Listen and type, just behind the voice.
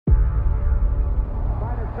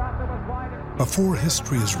Before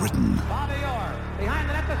history is written,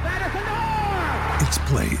 it's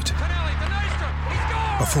played.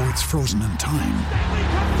 Before it's frozen in time,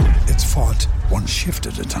 it's fought one shift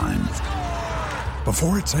at a time.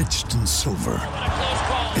 Before it's etched in silver,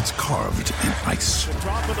 it's carved in ice.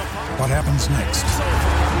 What happens next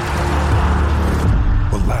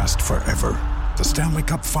will last forever. The Stanley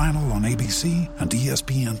Cup Final on ABC and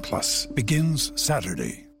ESPN Plus begins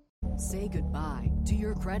Saturday. Say goodbye to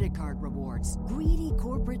your credit card rewards. Greedy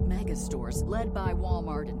corporate mega stores, led by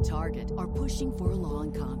Walmart and Target, are pushing for a law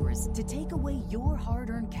in Congress to take away your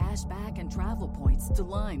hard-earned cash back and travel points to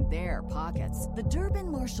line their pockets. The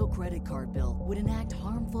Durbin-Marshall credit card bill would enact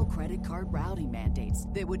harmful credit card routing mandates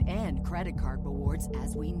that would end credit card rewards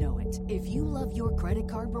as we know it. If you love your credit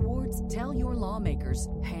card rewards, tell your lawmakers,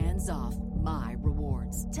 hands off my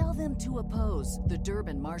rewards. Tell them to oppose the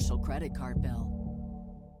Durbin-Marshall credit card bill.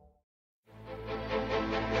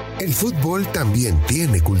 El fútbol también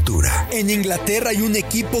tiene cultura. En Inglaterra hay un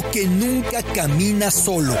equipo que nunca camina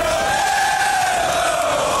solo.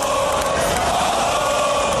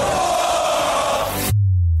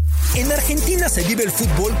 En Argentina se vive el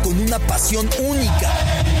fútbol con una pasión única.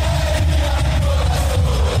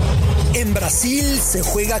 En Brasil se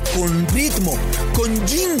juega con ritmo, con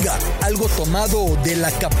ginga, algo tomado de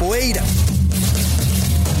la capoeira.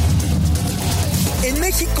 En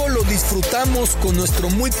México lo disfrutamos con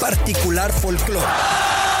nuestro muy particular folclore.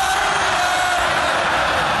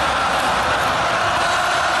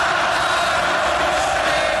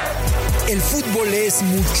 El fútbol es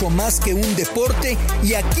mucho más que un deporte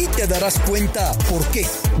y aquí te darás cuenta por qué.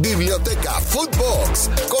 Biblioteca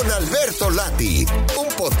Footbox con Alberto Lati,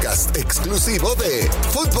 un podcast exclusivo de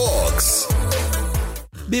Footbox.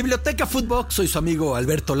 Biblioteca Footbox, soy su amigo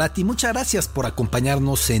Alberto Lati. Muchas gracias por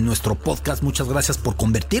acompañarnos en nuestro podcast. Muchas gracias por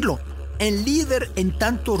convertirlo en líder en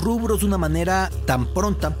tantos rubros de una manera tan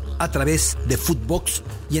pronta a través de Footbox.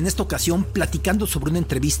 Y en esta ocasión platicando sobre una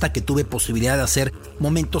entrevista que tuve posibilidad de hacer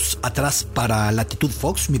momentos atrás para Latitud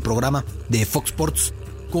Fox, mi programa de Fox Sports,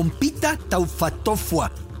 con Pita Taufatofua.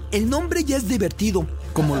 El nombre ya es divertido,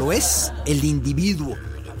 como lo es el individuo.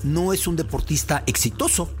 No es un deportista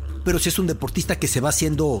exitoso, pero sí es un deportista que se va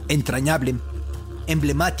haciendo entrañable,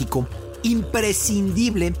 emblemático,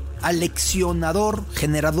 imprescindible, aleccionador,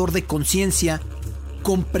 generador de conciencia,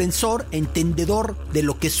 comprensor, entendedor de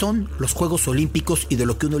lo que son los Juegos Olímpicos y de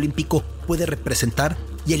lo que un olímpico puede representar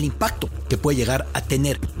y el impacto que puede llegar a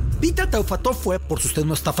tener. Pita Taufatofua, por si usted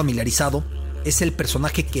no está familiarizado, es el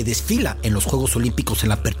personaje que desfila en los Juegos Olímpicos en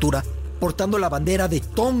la apertura, portando la bandera de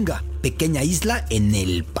Tonga, pequeña isla en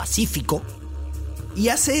el Pacífico. Y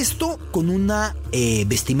hace esto con una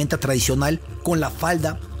vestimenta tradicional, con la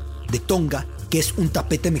falda de Tonga, que es un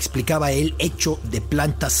tapete, me explicaba él, hecho de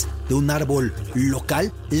plantas de un árbol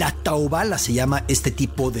local. La taobala se llama este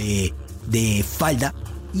tipo de falda.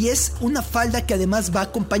 Y es una falda que además va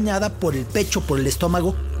acompañada por el pecho, por el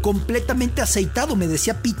estómago, completamente aceitado. Me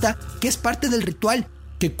decía Pita que es parte del ritual,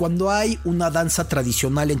 que cuando hay una danza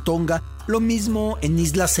tradicional en Tonga, lo mismo en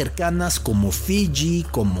islas cercanas como Fiji,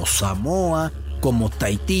 como Samoa, como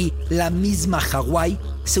Tahití, la misma Hawái,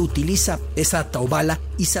 se utiliza esa taobala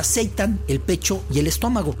y se aceitan el pecho y el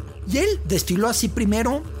estómago. Y él desfiló así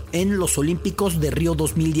primero en los Olímpicos de Río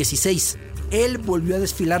 2016. Él volvió a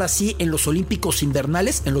desfilar así en los Olímpicos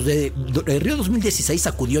invernales. En los de Río 2016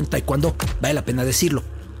 acudió en taekwondo, vale la pena decirlo.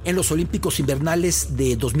 En los Olímpicos invernales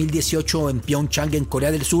de 2018 en Pyeongchang, en Corea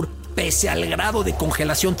del Sur, pese al grado de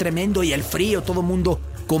congelación tremendo y el frío, todo mundo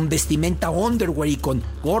con vestimenta underwear y con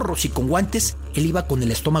gorros y con guantes, él iba con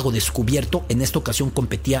el estómago descubierto. En esta ocasión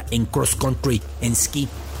competía en cross country, en esquí,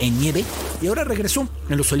 en nieve, y ahora regresó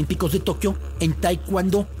en los Olímpicos de Tokio en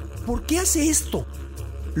taekwondo. ¿Por qué hace esto?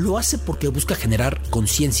 Lo hace porque busca generar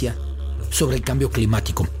conciencia sobre el cambio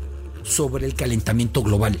climático, sobre el calentamiento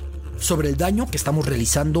global, sobre el daño que estamos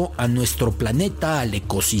realizando a nuestro planeta, al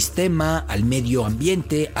ecosistema, al medio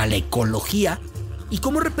ambiente, a la ecología, y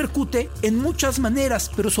cómo repercute en muchas maneras,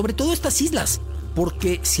 pero sobre todo estas islas,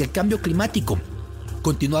 porque si el cambio climático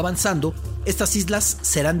continúa avanzando, estas islas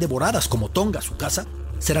serán devoradas, como Tonga, su casa,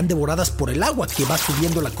 serán devoradas por el agua que va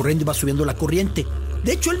subiendo la corriente y va subiendo la corriente.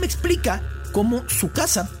 De hecho, él me explica cómo su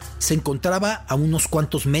casa se encontraba a unos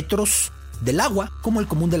cuantos metros del agua, como el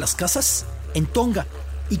común de las casas en Tonga,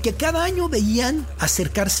 y que cada año veían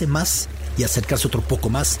acercarse más y acercarse otro poco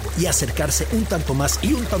más y acercarse un tanto más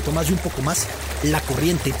y un tanto más y un poco más la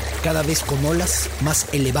corriente, cada vez con olas más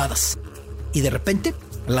elevadas. Y de repente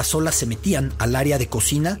las olas se metían al área de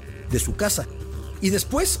cocina de su casa Y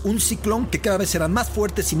después un ciclón que cada vez serán más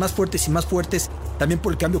fuertes y más fuertes y más fuertes, también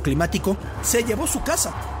por el cambio climático, se llevó su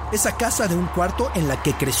casa. Esa casa de un cuarto en la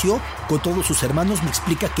que creció con todos sus hermanos. Me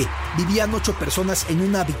explica que vivían 8 personas en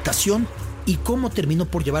una habitación y cómo terminó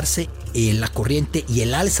por llevarse la corriente y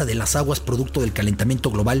el alza de las aguas producto del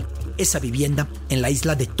calentamiento global esa vivienda en la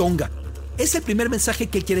isla de Tonga. Es el primer mensaje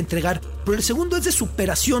que él quiere entregar, pero el segundo es de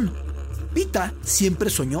superación. Pita siempre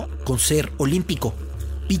soñó con ser olímpico.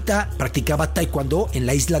 Pita practicaba taekwondo en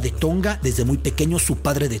la isla de Tonga desde muy pequeño, su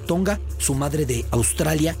padre de Tonga, su madre de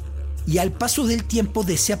Australia, y al paso del tiempo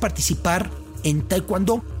desea participar en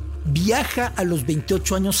taekwondo. Viaja a los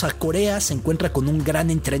 28 años a Corea, se encuentra con un gran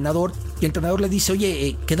entrenador y el entrenador le dice,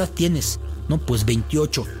 oye, ¿qué edad tienes? No, pues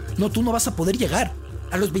 28. No, tú no vas a poder llegar.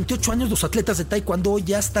 A los 28 años los atletas de taekwondo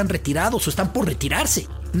ya están retirados o están por retirarse.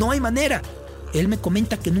 No hay manera. Él me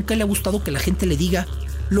comenta que nunca le ha gustado que la gente le diga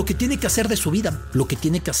lo que tiene que hacer de su vida, lo que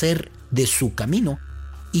tiene que hacer de su camino,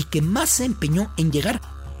 y que más se empeñó en llegar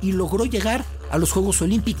y logró llegar a los Juegos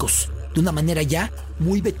Olímpicos. De una manera ya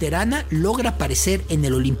muy veterana, logra aparecer en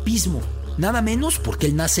el olimpismo. Nada menos, porque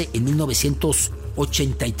él nace en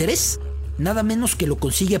 1983, nada menos que lo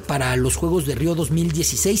consigue para los Juegos de Río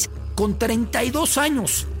 2016, con 32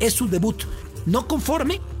 años. Es su debut. No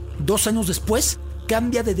conforme, 2 años después,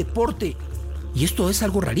 cambia de deporte. Y esto es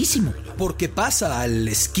algo rarísimo, porque pasa al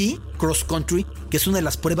esquí cross country, que es una de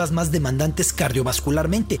las pruebas más demandantes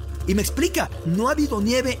cardiovascularmente. Y me explica, no ha habido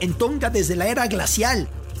nieve en Tonga desde la era glacial,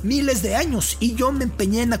 miles de años, y yo me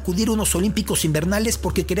empeñé en acudir a unos olímpicos invernales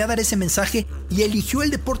porque quería dar ese mensaje y eligió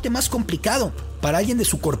el deporte más complicado. Para alguien de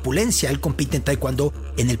su corpulencia, él compite en taekwondo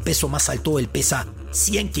en el peso más alto, él pesa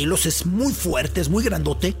 100 kilos, es muy fuerte, es muy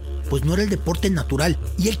grandote, pues no era el deporte natural,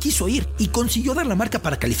 y él quiso ir y consiguió dar la marca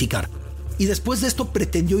para calificar. Y después de esto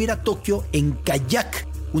pretendió ir a Tokio en kayak,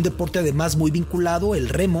 un deporte además muy vinculado, el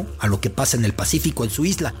remo, a lo que pasa en el Pacífico, en su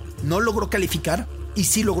isla. No logró calificar y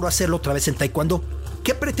sí logró hacerlo otra vez en taekwondo.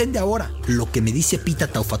 ¿Qué pretende ahora? Lo que me dice Pita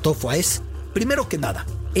Taufatofa es, primero que nada,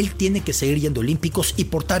 él tiene que seguir yendo a olímpicos y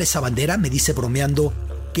portar esa bandera. Me dice bromeando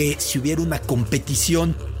que si hubiera una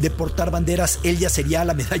competición de portar banderas, él ya sería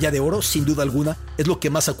la medalla de oro, sin duda alguna. Es lo que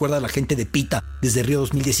más acuerda a la gente de Pita desde Río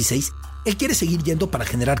 2016. Él quiere seguir yendo para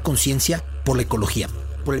generar conciencia por la ecología,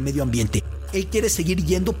 por el medio ambiente. Él quiere seguir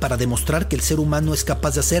yendo para demostrar que el ser humano es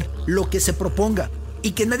capaz de hacer lo que se proponga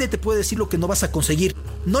y que nadie te puede decir lo que no vas a conseguir.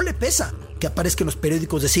 No le pesa que aparezca en los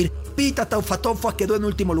periódicos decir Pita Taufatofa quedó en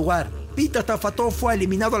último lugar, Pita Taufatofa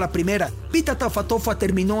eliminado a la primera, Pita Taufatofa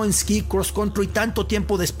terminó en ski cross country tanto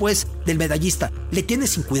tiempo después del medallista. Le tiene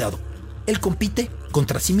sin cuidado. Él compite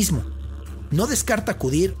contra sí mismo. No descarta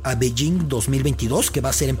acudir a Beijing 2022, que va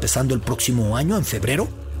a ser empezando el próximo año, en febrero.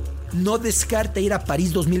 No descarta ir a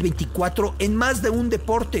París 2024 en más de un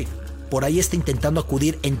deporte. Por ahí está intentando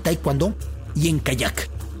acudir en taekwondo y en kayak.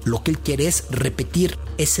 Lo que él quiere es repetir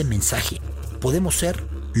ese mensaje. Podemos ser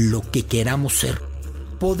lo que queramos ser.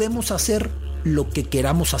 Podemos hacer lo que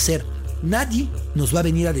queramos hacer. Nadie nos va a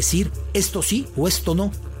venir a decir esto sí o esto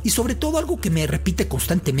no. Y sobre todo algo que me repite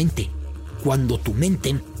constantemente. Cuando tu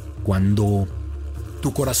mente, cuando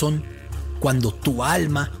tu corazón, cuando tu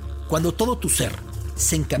alma, cuando todo tu ser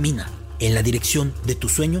se encamina en la dirección de tu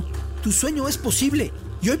sueño es posible.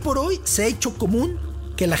 Y hoy por hoy se ha hecho común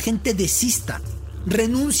que la gente desista,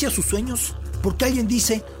 renuncia a sus sueños, porque alguien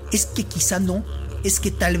dice, es que quizá no, es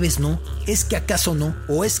que tal vez no, es que acaso no,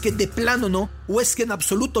 o es que de plano no, o es que en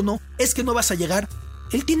absoluto no, es que no vas a llegar.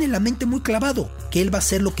 Él tiene la mente muy clavado, que él va a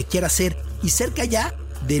hacer lo que quiera hacer, y cerca ya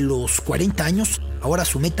de los 40 años, ahora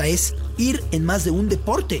su meta es ir en más de un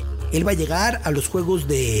deporte. Él va a llegar a los Juegos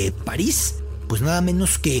de París, pues nada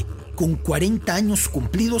menos que con 40 años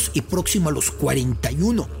cumplidos y próximo a los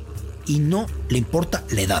 41. Y no le importa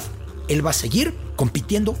la edad. Él va a seguir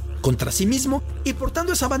compitiendo contra sí mismo y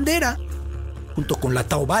portando esa bandera, junto con la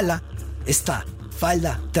taobala, esta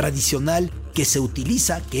falda tradicional que se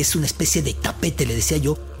utiliza, que es una especie de tapete, le decía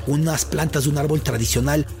yo, unas plantas de un árbol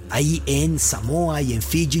tradicional ahí en Samoa y en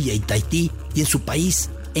Fiji y en Tahití y en su país,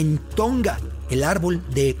 en Tonga, el árbol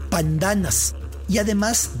de pandanas. Y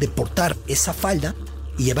además de portar esa falda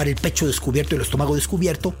y llevar el pecho descubierto y el estómago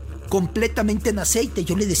descubierto, completamente en aceite.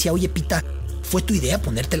 Yo le decía, oye Pita, ¿fue tu idea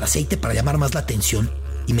ponerte el aceite para llamar más la atención?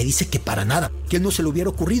 Y me dice que para nada, que no se le hubiera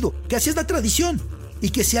ocurrido, que así es la tradición. Y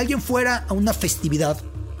que si alguien fuera a una festividad,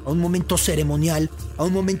 a un momento ceremonial, a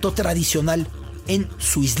un momento tradicional en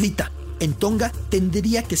su islita, en Tonga,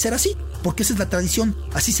 tendría que ser así, porque esa es la tradición.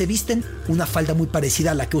 Así se visten, una falda muy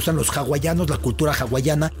parecida a la que usan los hawaianos, la cultura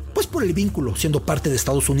hawaiana, pues por el vínculo, siendo parte de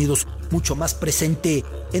Estados Unidos, mucho más presente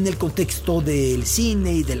en el contexto del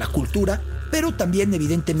cine y de la cultura, pero también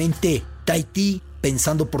evidentemente Tahití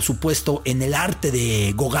pensando por supuesto en el arte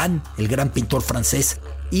de Gauguin, el gran pintor francés,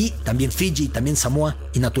 y también Fiji, también Samoa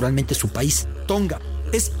y naturalmente su país, Tonga.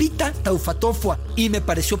 Es Pita Taufatofua y me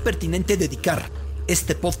pareció pertinente dedicar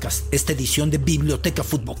este podcast, esta edición de Biblioteca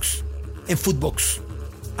Footbox, en Footbox,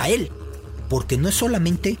 a él, porque no es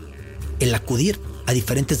solamente el acudir a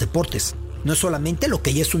diferentes deportes, no es solamente lo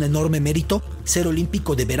que ya es un enorme mérito ser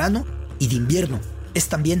olímpico de verano y de invierno, es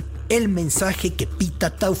también el mensaje que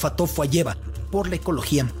Pita Taufatofua lleva por la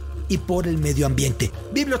ecología y por el medio ambiente.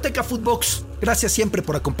 Biblioteca Footbox, gracias siempre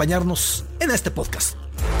por acompañarnos en este podcast.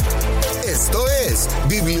 Esto es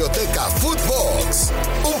Biblioteca Footbox,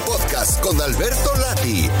 un podcast con Alberto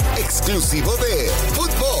Lati, exclusivo de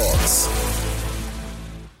Footbox.